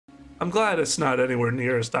I'm glad it's not anywhere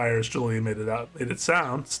near as dire as Julian made it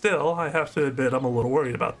sound. Still, I have to admit I'm a little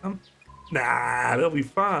worried about them. Nah, they'll be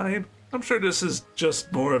fine. I'm sure this is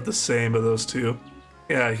just more of the same of those two.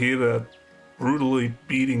 Yeah, he brutally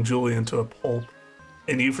beating Julian to a pulp,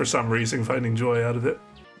 and you for some reason finding joy out of it.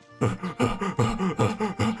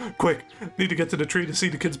 Quick, need to get to the tree to see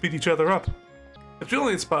the kids beat each other up. If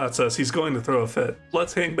Julian spots us, he's going to throw a fit.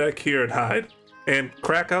 Let's hang back here and hide, and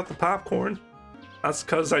crack out the popcorn. That's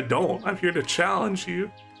because I don't. I'm here to challenge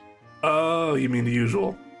you. Oh, you mean the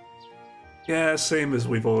usual? Yeah, same as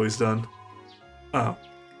we've always done. Oh,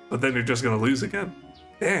 but then you're just gonna lose again.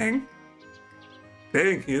 Dang.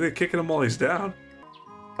 Dang, you're kicking him while he's down.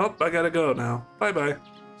 Oh, I gotta go now. Bye-bye.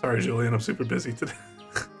 Sorry, Julian, I'm super busy today.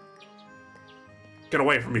 Get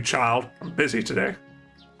away from me, child. I'm busy today.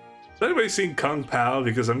 Has anybody seen Kung Pao?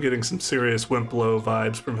 Because I'm getting some serious Wimplo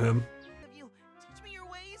vibes from him. Teach me your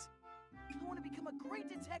ways. I want to become a great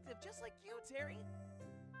detective just like you, Terry.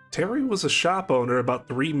 Terry was a shop owner about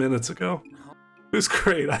 3 minutes ago. It was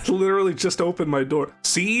great. I literally just opened my door.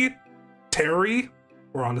 See? Terry?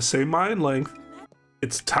 We're on the same mind length.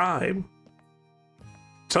 It's time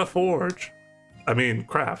to forge. I mean,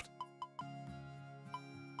 craft.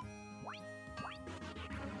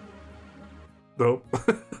 Nope.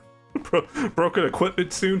 Broken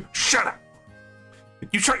equipment soon? Shut up!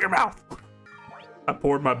 You shut your mouth! I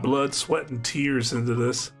poured my blood, sweat, and tears into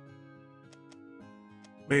this.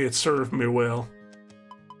 May it serve me well.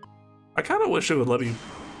 I kind of wish it would let me...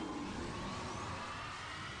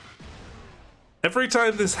 Every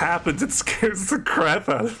time this happens, it scares the crap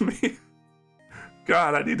out of me.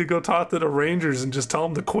 God, I need to go talk to the Rangers and just tell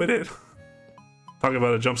them to quit it. Talking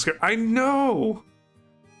about a jump scare. I know!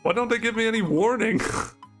 Why don't they give me any warning?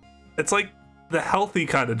 It's like the healthy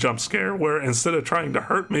kind of jump scare, where instead of trying to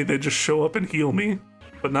hurt me, they just show up and heal me.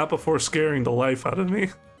 But not before scaring the life out of me.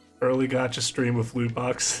 Early gacha stream with loot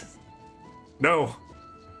box. No.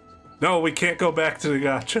 No, we can't go back to the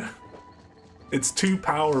gacha. It's too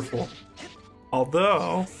powerful.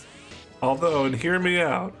 Although, and hear me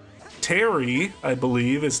out, Terry, I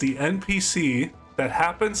believe, is the NPC that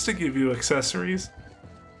happens to give you accessories.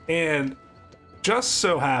 And just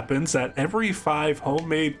so happens that every 5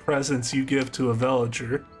 homemade presents you give to a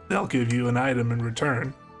villager, they'll give you an item in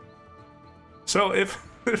return. So if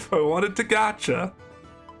I wanted to gacha,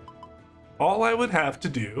 all I would have to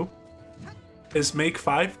do is make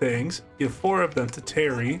 5 things, give 4 of them to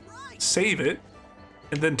Terry, save it,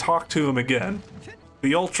 and then talk to him again.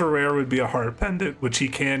 The ultra rare would be a heart pendant, which he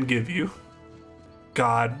can give you.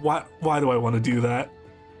 God, why do I want to do that?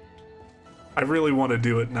 I really want to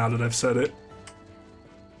do it now that I've said it.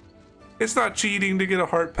 It's not cheating to get a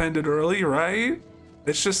heart pendant early, right?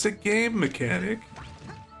 It's just a game mechanic.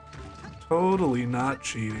 Totally not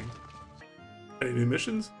cheating. Any new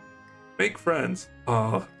missions? Make friends.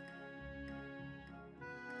 Oh.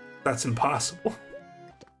 That's impossible.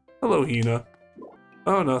 Hello, Hina.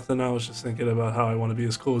 Oh, nothing. I was just thinking about how I want to be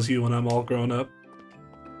as cool as you when I'm all grown up.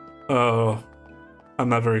 Oh. I'm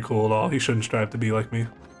not very cool at all. He shouldn't strive to be like me.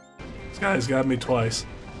 This guy's got me twice.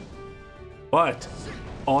 But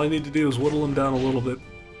all I need to do is whittle him down a little bit.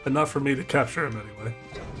 Enough for me to capture him anyway.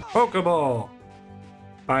 Pokeball!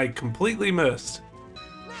 I completely missed.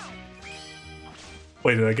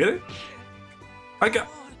 Wait, did I get it? I got...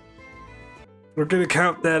 We're gonna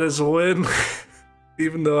count that as a win.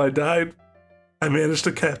 Even though I died, I managed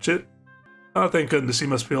to catch it. Oh, thank goodness, he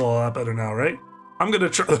must feel a lot better now, right? I'm gonna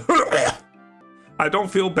try... I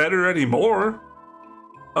don't feel better anymore.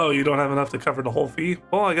 Oh, you don't have enough to cover the whole fee?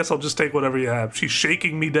 Well, I guess I'll just take whatever you have. She's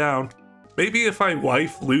shaking me down. Maybe if I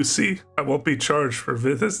wife Lucy, I won't be charged for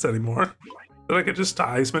visits anymore. Then I could just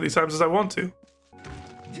die as many times as I want to.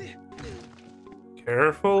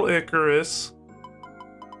 Careful, Icarus.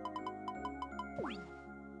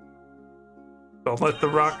 Don't let the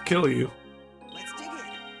rock kill you.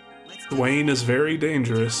 Dwayne is very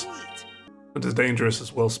dangerous. Not as dangerous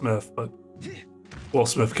as Will Smith, but Will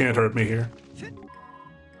Smith can't hurt me here.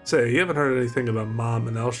 Say, you haven't heard anything about Mom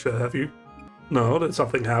and Elsha, have you? No, did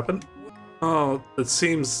something happen? Oh, it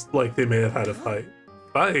seems like they may have had a fight.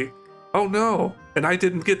 Fight? Oh no, and I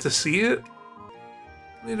didn't get to see it?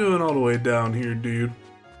 What are you doing all the way down here, dude?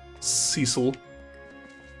 Cecil.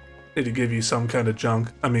 Need to give you some kind of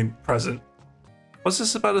present. Was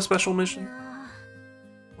this about a special mission?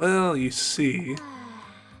 Well, you see,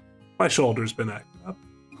 my shoulder's been acting up.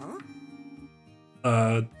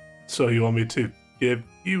 So you want me to give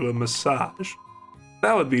you a massage?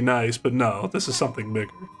 That would be nice, but no, this is something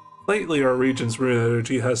bigger. Lately, our region's rune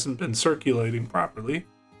energy hasn't been circulating properly.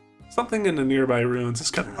 Something in the nearby ruins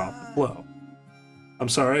is cutting off the flow. I'm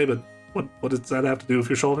sorry, but What does that have to do with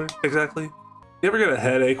your shoulder exactly? You ever get a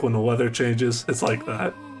headache when the weather changes? It's like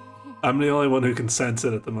that. I'm the only one who can sense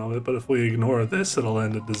it at the moment, but if we ignore this, it'll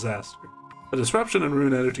end in disaster. A disruption in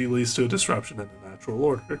rune energy leads to a disruption in the natural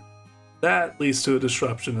order. That leads to a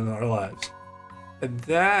disruption in our lives. And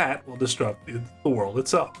that will disrupt the world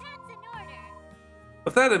itself.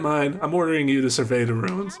 With that in mind, I'm ordering you to survey the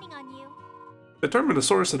ruins. Determine the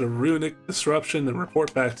source of the runic disruption and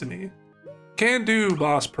report back to me. Can do,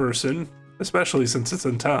 boss person, especially since it's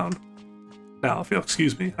in town. Now, if you'll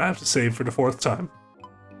excuse me, I have to save for the 4th time.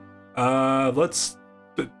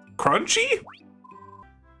 Crunchy?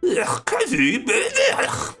 Ugh, crunchy.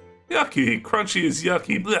 Blech. Yucky. Crunchy is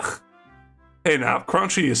yucky. Blech. Hey now,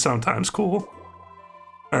 crunchy is sometimes cool.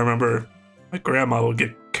 I remember my grandma would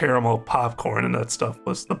get caramel popcorn and that stuff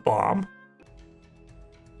was the bomb.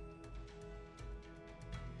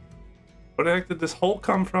 Where the heck did this hole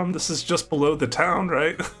come from? This is just below the town,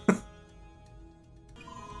 right?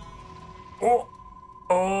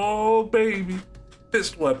 Oh, baby.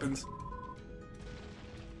 Fist weapons.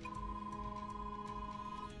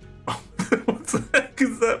 What the heck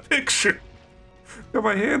is that picture? Got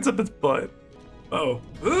my hands up its butt. Oh.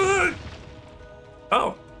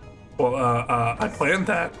 Oh. Well, I planned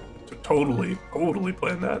that. Totally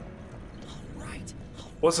planned that. Right.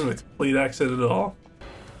 Wasn't a complete accident at all.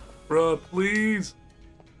 Bruh, please.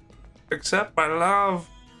 Accept my love.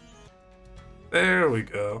 There we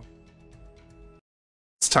go.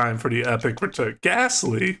 It's time for the epic return.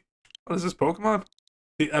 Ghastly! What is this Pokemon?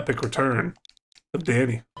 The epic return of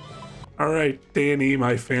Danny. Alright, Danny,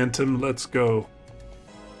 my phantom, let's go.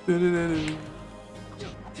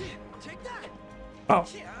 Oh,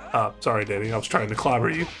 sorry, Danny. I was trying to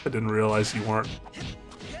clobber you. I didn't realize you weren't.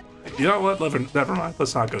 You know what? Never mind.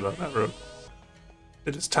 Let's not go down that road.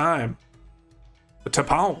 It is time to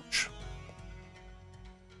punch.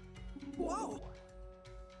 Whoa.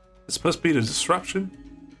 It's supposed to be the disruption.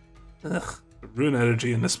 Ugh, the rune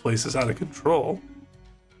energy in this place is out of control.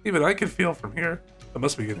 Even I can feel from here. I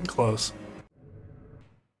must be getting close.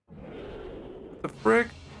 What the frick?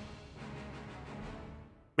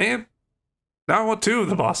 Man, now I want 2 of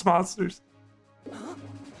the boss monsters.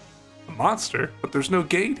 A monster? But there's no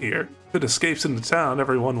gate here. If it escapes into town,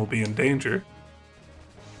 everyone will be in danger.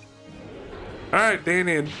 Alright,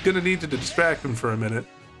 Danny, I'm gonna need you to distract him for a minute.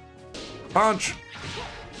 Punch!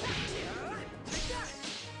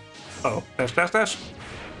 Oh, dash.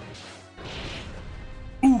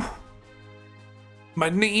 Ooh! My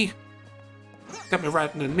knee! Got me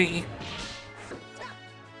right in the knee.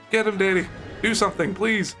 Get him, Danny! Do something,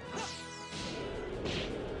 please!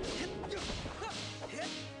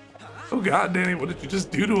 Oh god, Danny, what did you just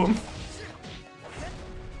do to him?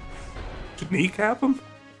 Did you kneecap him?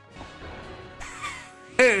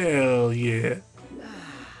 Hell yeah!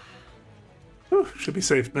 Whew, should be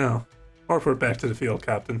safe now. Or report back to the field,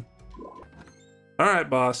 Captain. Alright,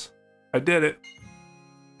 boss. I did it.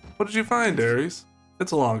 What did you find, Ares?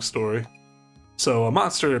 It's a long story. So, a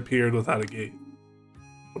monster appeared without a gate.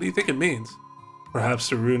 What do you think it means? Perhaps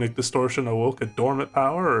the runic distortion awoke a dormant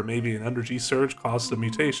power, or maybe an energy surge caused a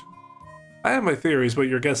mutation. I have my theories, but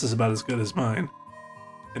your guess is about as good as mine.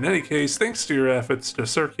 In any case, thanks to your efforts, the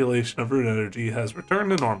circulation of rune energy has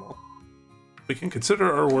returned to normal. We can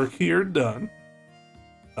consider our work here done.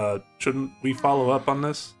 Shouldn't we follow up on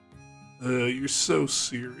this? You're so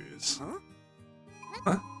serious.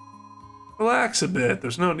 Huh? Relax a bit,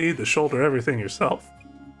 there's no need to shoulder everything yourself.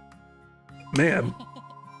 Man,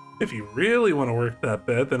 if you really want to work that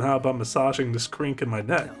bad, then how about massaging this crink in my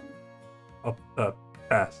neck? I'll,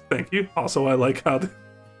 pass, thank you. Also, I like how the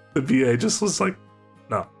VA just was like,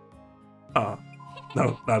 no.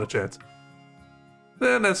 No, not a chance.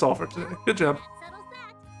 Then that's all for today. Good job.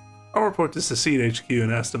 I'll report this to Seed HQ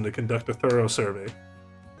and ask them to conduct a thorough survey.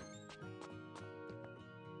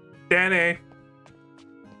 Danny?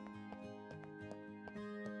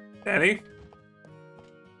 Danny?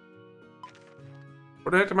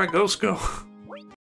 Where the heck did my ghost go?